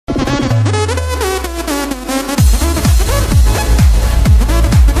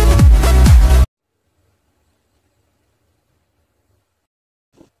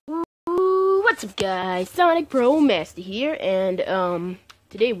What's up, guys? Sonic Pro Master here, and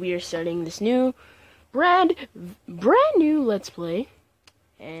today we are starting this new brand new Let's Play,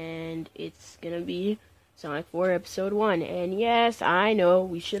 and it's gonna be Sonic 4 Episode 1. And yes, I know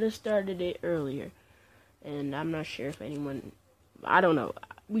we should have started it earlier, and I'm not sure if anyone, I don't know.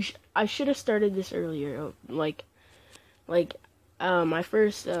 I should have started this earlier. Like my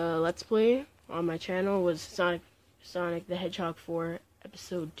first Let's Play on my channel was Sonic the Hedgehog 4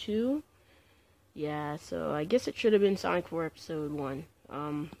 Episode 2. Yeah, so I guess it should have been Sonic 4 Episode 1.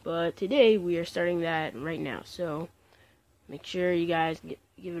 But today we are starting that right now. So make sure you guys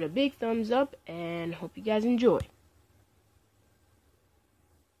give it a big thumbs up, and hope you guys enjoy.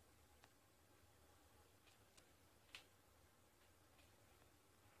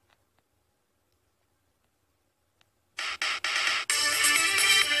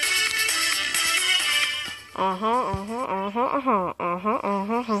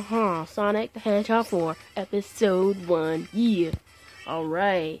 Sonic the Hedgehog 4 Episode 1. Yeah.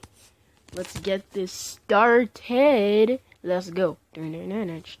 Alright. Let's get this started. Let's go. I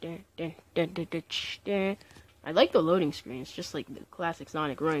like the loading screen. It's just like the classic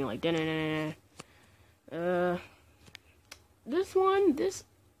Sonic running like this one,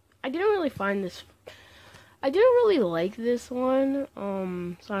 I didn't really find this. I didn't really like this one,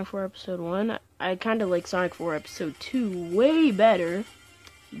 Sonic 4 Episode 1. I kind of like Sonic 4 Episode 2 way better,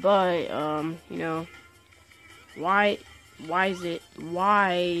 but, you know, why is it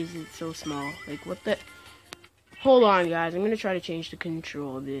so small? Like, what the? Hold on, guys, I'm gonna try to change the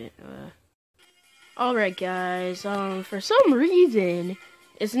control a bit. Alright, guys, for some reason,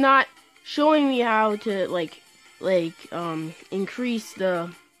 it's not showing me how to, increase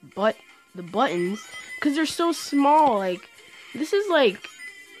the buttons, because they're so small. Like, this is like,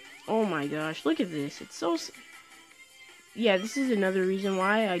 oh my gosh, look at this. It's so, yeah, this is another reason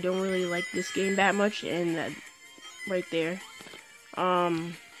why I don't really like this game that much, and that right there.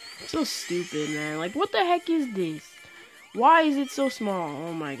 So stupid, man. Like, what the heck is this? Why is it so small?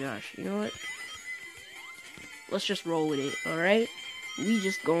 Oh my gosh, you know what? Let's just roll with it, alright? We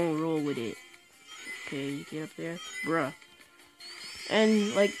just gonna roll with it. Okay, you get up there. Bruh.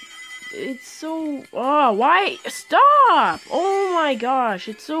 And, like, it's so, oh, why? Stop! Oh my gosh,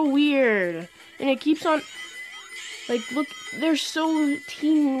 it's so weird. And it keeps on, like, look, they're so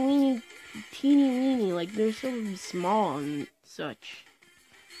teeny weeny, like, they're so small and such.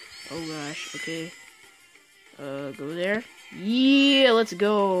 Oh gosh, okay. Go there. Yeah, let's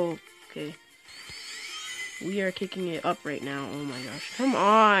go. Okay. We are kicking it up right now. Oh my gosh. Come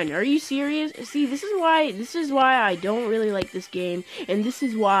on. Are you serious? See, this is why I don't really like this game, and this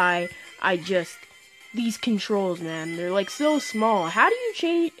is why these controls, man, they're like so small. How do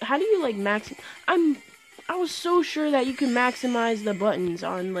you like I was so sure that you can maximize the buttons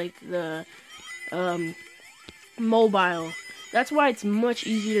on like the mobile. That's why it's much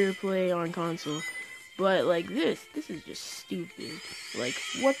easier to play on console. But like this is just stupid. Like,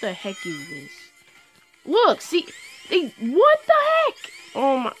 what the heck is this? Look, see, what the heck?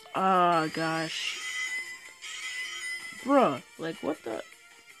 Oh my, gosh. Bruh, like, what the?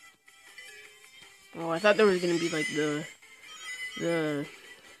 Oh, I thought there was gonna be, like, the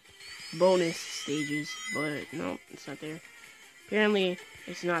bonus stages, but no, it's not there. Apparently,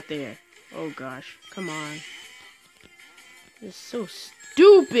 it's not there. Oh gosh, come on. It's so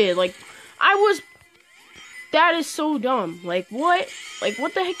stupid, like, that is so dumb. Like, what? Like,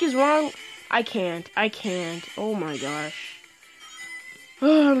 what the heck is wrong? I can't. Oh my gosh.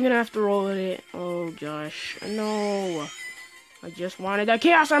 Oh, I'm gonna have to roll with it. Oh gosh. No. I just wanted that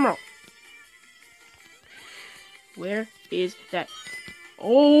Chaos Emerald. Where is that?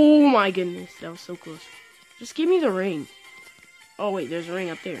 Oh my goodness. That was so close. Just give me the ring. Oh wait, there's a ring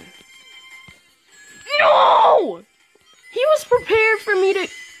up there. No! He was prepared for me to...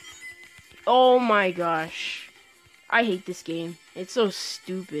 Oh my gosh. I hate this game. It's so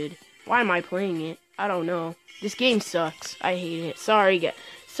stupid. Why am I playing it? I don't know. This game sucks. I hate it. Sorry,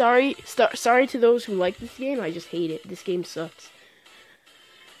 sorry to those who like this game. I just hate it. This game sucks.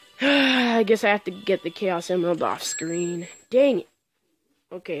 I guess I have to get the Chaos Emerald off screen. Dang it.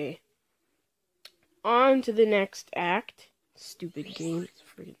 Okay. On to the next act. Stupid game. It's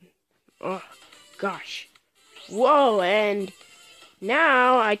freaking... Oh, gosh. Whoa, and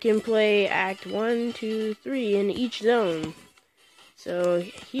now I can play Act 1, 2, 3 in each zone. So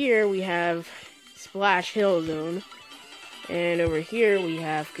here we have Splash Hill Zone, and over here we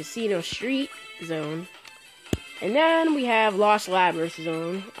have Casino Street Zone, and then we have Lost Labyrinth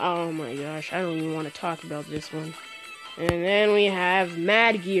Zone. Oh my gosh, I don't even want to talk about this one. And then we have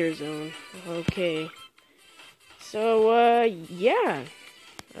Mad Gear Zone. Okay. So, yeah.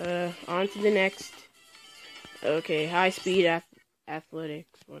 On to the next. Okay, high speed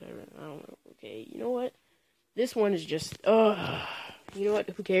athletics, whatever. I don't know. Okay, you know what? This one is just, you know what?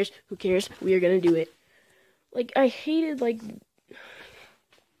 Who cares? Who cares? We are gonna do it. Like, I hated, like,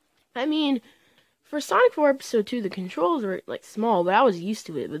 I mean, for Sonic 4 Episode 2, the controls were, like, small, but I was used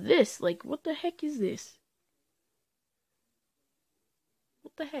to it. But this, like, what the heck is this?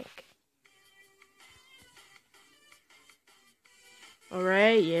 What the heck?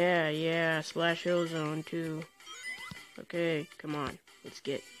 Alright, yeah, Splash Hill Zone, too. Okay, come on. Let's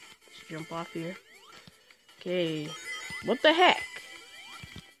jump off here. Okay, what the heck?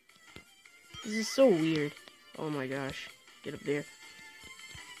 This is so weird. Oh my gosh, get up there.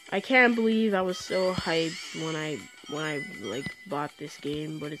 I can't believe I was so hyped when I like bought this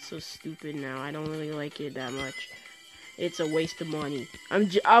game, but it's so stupid now. I don't really like it that much. It's a waste of money.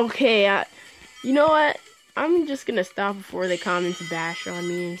 Okay. You know what? I'm just gonna stop before the comments bash on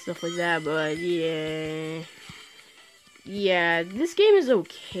me and stuff like that. But yeah, this game is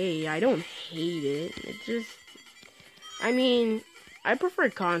okay. I don't hate it. It just, I mean, I prefer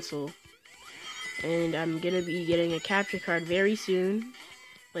console, and I'm gonna be getting a capture card very soon.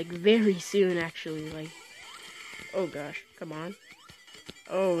 Like, very soon, actually. Like, oh gosh, come on.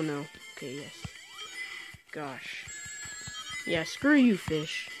 Oh no. Okay, yes. Gosh. Yeah, screw you,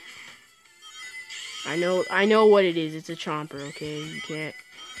 fish. I know what it is. It's a chomper, okay? You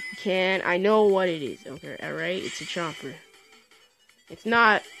can't, I know what it is, okay? Alright? It's a chomper. It's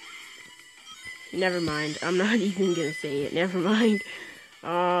not, never mind. I'm not even gonna say it. Never mind.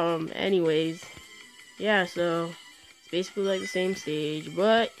 Anyways. Yeah, so it's basically like the same stage,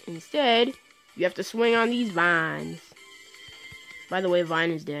 but instead, you have to swing on these vines. By the way,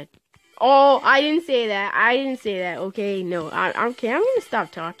 Vine is dead. Oh, I didn't say that. Okay, no. Okay, I'm gonna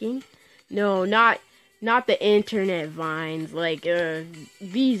stop talking. No, not the internet vines. Like,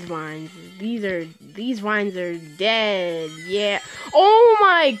 these vines. These vines are dead. Yeah. Oh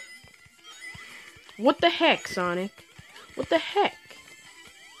my. What the heck, Sonic? What the heck?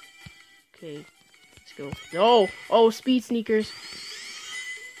 Okay, let's go. No. Oh, speed sneakers.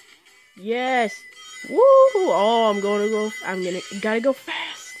 Yes. Woo! Oh, gotta go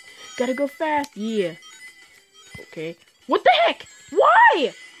fast. Gotta go fast. Yeah. Okay. What the heck? Why? Why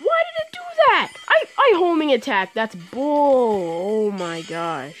did it do that? I homing attack. That's bull. Oh my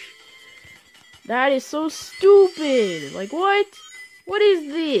gosh. That is so stupid. Like, what? What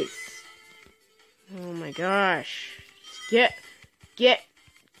is this? Oh my gosh. Get.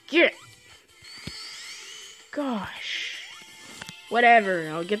 Gosh. Whatever.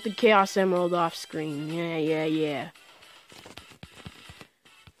 I'll get the Chaos Emerald off screen. Yeah.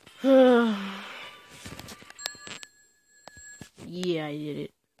 Yeah, I did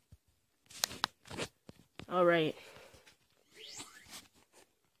it. Alright.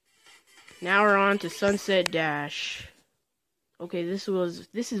 Now we're on to Sunset Dash. Okay, this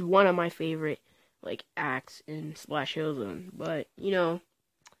is one of my favorite, like, acts in Splash Hill Zone. But, you know,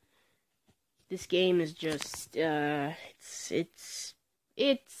 this game is just, I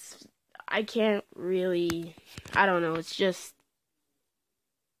can't really, I don't know, it's just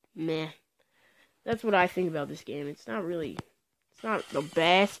meh. That's what I think about this game. It's not the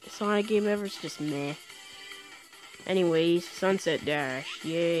best Sonic game ever, it's just meh. Anyways, Sunset Dash,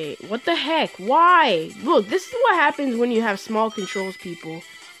 yay. What the heck? Why? Look, this is what happens when you have small controls, people.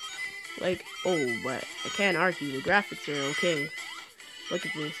 Like, oh, but I can't argue, the graphics are okay. Look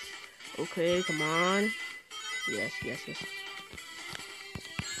at this. Okay, come on. Yes.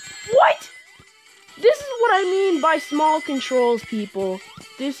 What? This is what I mean by small controls, people.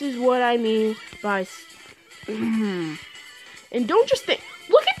 This is what I mean by... And don't just think...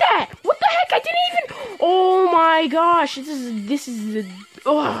 Look at that! What the heck? I didn't even... Oh my gosh! This is the...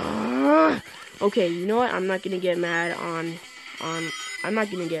 Okay, you know what? I'm not gonna get mad on... I'm not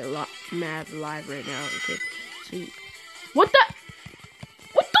gonna get mad live right now, okay? So... What the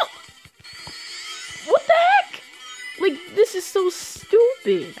heck? Like, this is so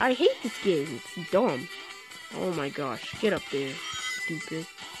stupid. I hate this game. It's dumb. Oh my gosh. Get up there, stupid.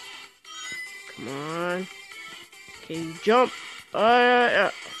 Come on. Okay, jump.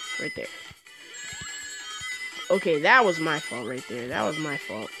 Right there. Okay, that was my fault right there. That was my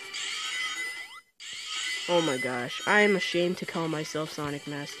fault. Oh my gosh. I am ashamed to call myself Sonic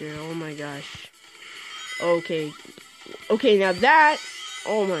Master. Oh my gosh. Okay. Okay, now that...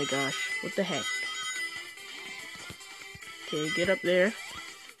 Oh my gosh. What the heck? Okay, get up there.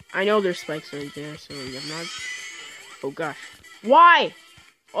 I know there's spikes right there, so I'm not... Oh gosh. Why?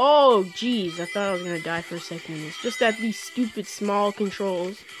 Oh, jeez. I thought I was gonna die for a second. It's just that these stupid small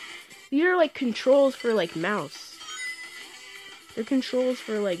controls... These are like controls for like mouse. They're controls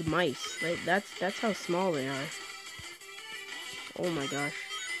for like mice. Like that's how small they are. Oh my gosh.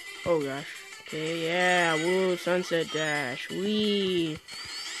 Oh gosh. Okay, yeah. Woo, sunset dash. Wee.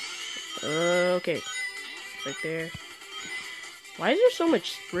 Okay. Right there. Why is there so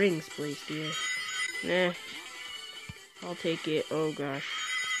much springs placed here? Nah. I'll take it. Oh gosh.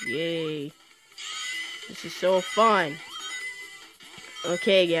 Yay. This is so fun.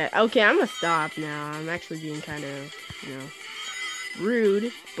 Okay, yeah. Okay, I'm gonna stop now. I'm actually being kind of,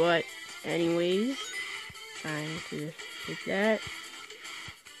 rude. But, anyways. Trying to take that.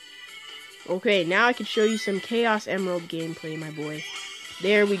 Okay, now I can show you some Chaos Emerald gameplay, my boy.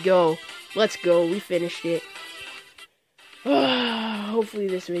 There we go. Let's go. We finished it. Hopefully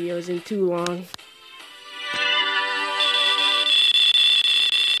this video isn't too long.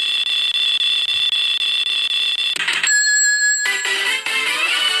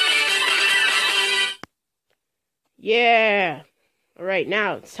 Yeah! Alright,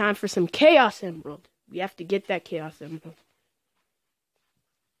 now it's time for some Chaos Emerald. We have to get that Chaos Emerald.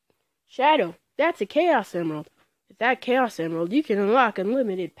 Shadow, that's a Chaos Emerald. With that Chaos Emerald, you can unlock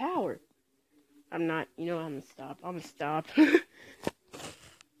unlimited power. I'm gonna stop.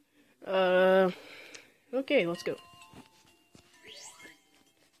 Okay, let's go.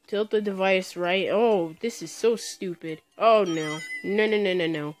 Tilt the device right. Oh, this is so stupid. Oh, no.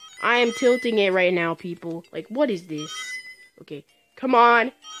 No. I am tilting it right now, people. Like, what is this? Okay, come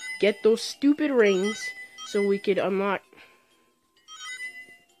on. Get those stupid rings so we could unlock...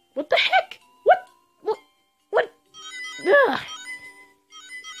 What the heck? What? Ugh.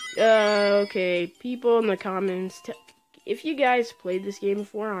 Okay, people in the comments, if you guys played this game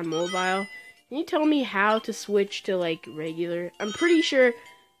before on mobile, can you tell me how to switch to, like, regular? I'm pretty sure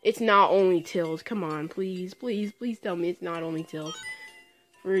it's not only tilt. Come on, please tell me it's not only tilt.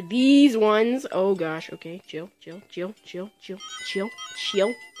 For these ones, oh gosh, okay, chill.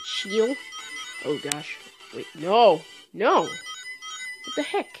 Oh gosh, wait, no. What the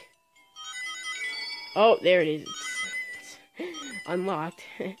heck? Oh, there it is. It's unlocked.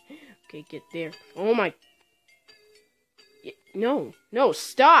 Okay, get there. Oh my. No,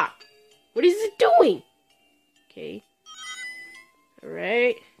 stop. What is it doing? Okay.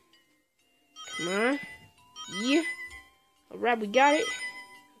 Alright. Come on. Yeah. Alright, we got it.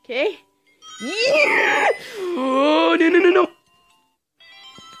 Okay. Yeah! Oh, no.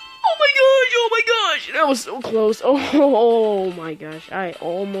 Oh my gosh. That was so close. Oh my gosh. I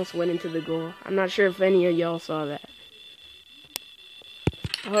almost went into the goal. I'm not sure if any of y'all saw that.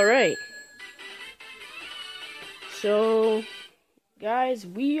 Alright. So, guys,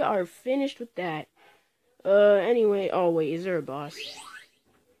 we are finished with that. Anyway, oh wait, is there a boss?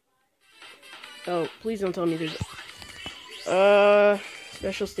 Oh, please don't tell me there's...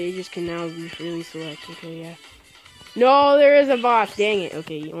 Special stages can now be freely selected. Okay, yeah. No, there is a boss. Dang it.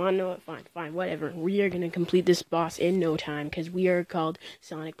 Okay, you wanna know what? Fine, whatever. We are gonna complete this boss in no time, because we are called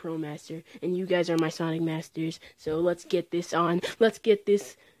Sonic Pro Master, and you guys are my Sonic Masters. So let's get this on. Let's get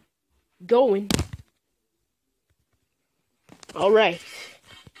this going. Alright.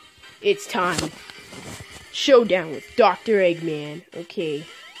 It's time. Showdown with Dr. Eggman. Okay.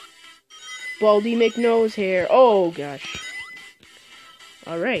 Baldy McNose hair. Oh, gosh.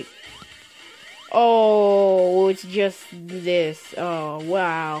 Alright. Oh, it's just this. Oh,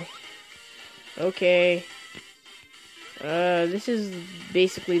 wow. Okay. This is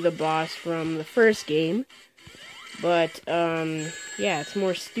basically the boss from the first game. But, yeah, it's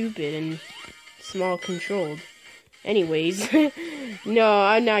more stupid and small controlled. Anyways, no,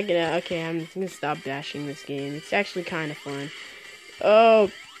 I'm not gonna, okay, I'm gonna stop bashing this game. It's actually kind of fun. Oh,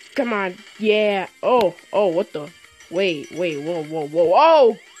 come on, yeah. Oh, what the, wait, whoa,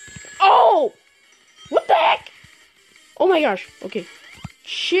 oh, what the heck? Oh my gosh, okay,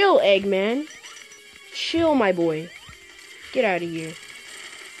 chill, Eggman. Chill, my boy. Get out of here.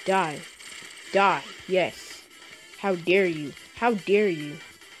 Die, yes. How dare you,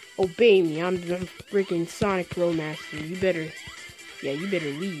 Obey me, I'm the freaking Sonic Pro Master. You better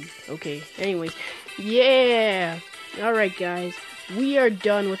leave. Okay, anyways. Yeah! Alright, guys. We are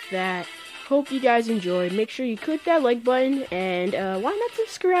done with that. Hope you guys enjoyed. Make sure you click that like button, and why not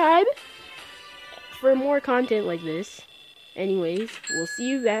subscribe for more content like this. Anyways,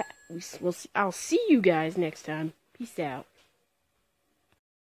 I'll see you guys next time. Peace out.